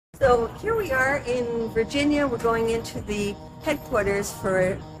So here we are in Virginia. We're going into the headquarters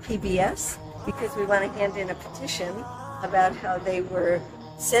for PBS because we want to hand in a petition about how they were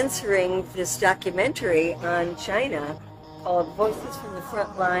censoring this documentary on China called Voices from the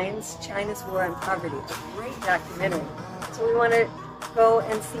Frontlines, China's War on Poverty. It's a great documentary. So we want to go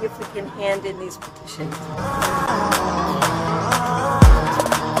and see if we can hand in these petitions.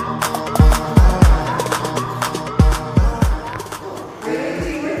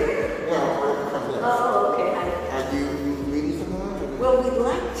 Oh, okay. Are you reading someone? Well, we'd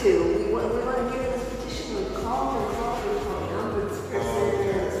like to. We want to give this petition. We call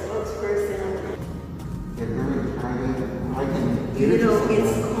ombudsperson, spokesperson. They're very private. You know,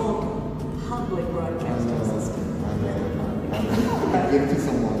 it's called public broadcasting system. I give it to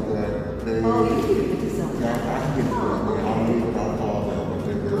someone that they... Oh, you give it to someone. Yeah, I give it to them. I'll read it, I'll call them, but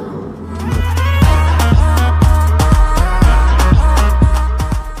they're very good.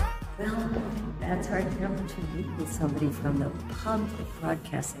 That's our attempt to meet with somebody from the public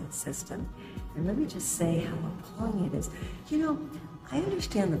broadcasting system. And let me just say how appalling it is. You know, I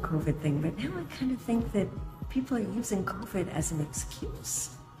understand the COVID thing, but now I kind of think that people are using COVID as an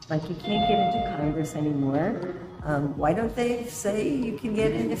excuse. Like, you can't get into Congress anymore. Why don't they say you can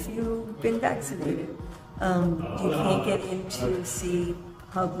get in if you've been vaccinated? You can't get in to see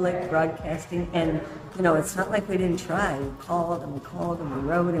public broadcasting, and you know, it's not like we didn't try. We called and we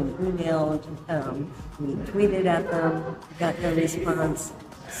wrote and we emailed, we tweeted at them, we got no response.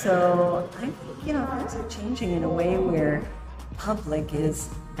 So I think, you know, things are changing in a way where public is,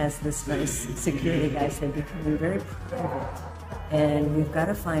 as this nice security guy said, becoming very private. And we've got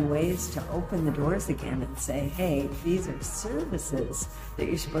to find ways to open the doors again and say, hey, these are services that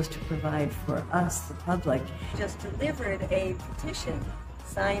you're supposed to provide for us, the public. Just delivered a petition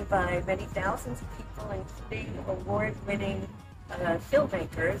signed by many thousands of people, including award-winning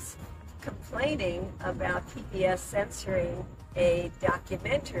filmmakers, complaining about PBS censoring a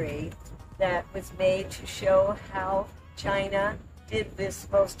documentary that was made to show how China did this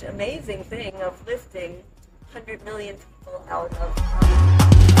most amazing thing of lifting 100 million people out of poverty.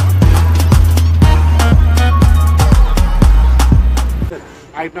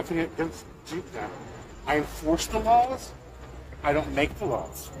 I have nothing against that. I enforce the laws. I don't make the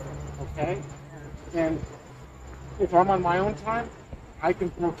laws, okay? And if I'm on my own time, I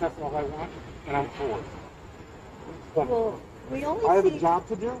can protest all I want, and I'm for it. But well, we only I have a job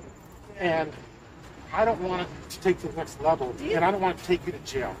to do, and I don't want it to take to the next level, and I don't want to take you to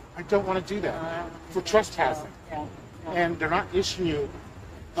jail. I don't want to do that for trespassing. And they're not issuing you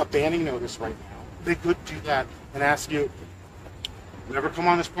a banning notice right now. They could do that and ask you, never come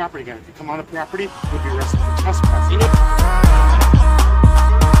on this property again. If you come on the property, you'll be arrested for trespassing.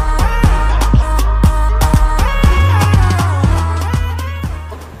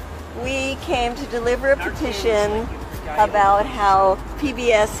 We came to deliver a petition about how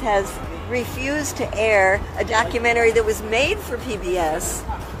PBS has refused to air a documentary that was made for PBS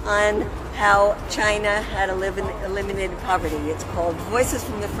on how China had eliminated poverty. It's called Voices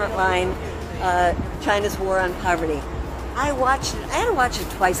from the Frontline, China's War on Poverty. I watched it. I had to watch it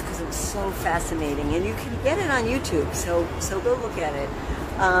twice because it was so fascinating, and you can get it on YouTube, so go look at it.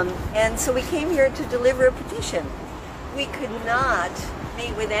 And so we came here to deliver a petition. We could not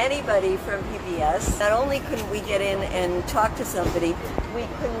meet with anybody from PBS. Not only couldn't we get in and talk to somebody, we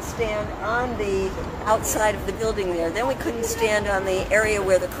couldn't stand on the outside of the building there. Then we couldn't stand on the area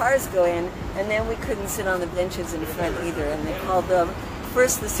where the cars go in, and then we couldn't sit on the benches in front either. And they called them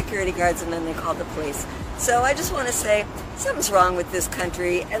first the security guards, and then they called the police. So I just want to say something's wrong with this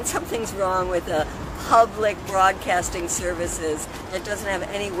country, and something's wrong with the public broadcasting services that doesn't have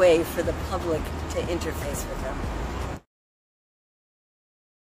any way for the public to interface with them.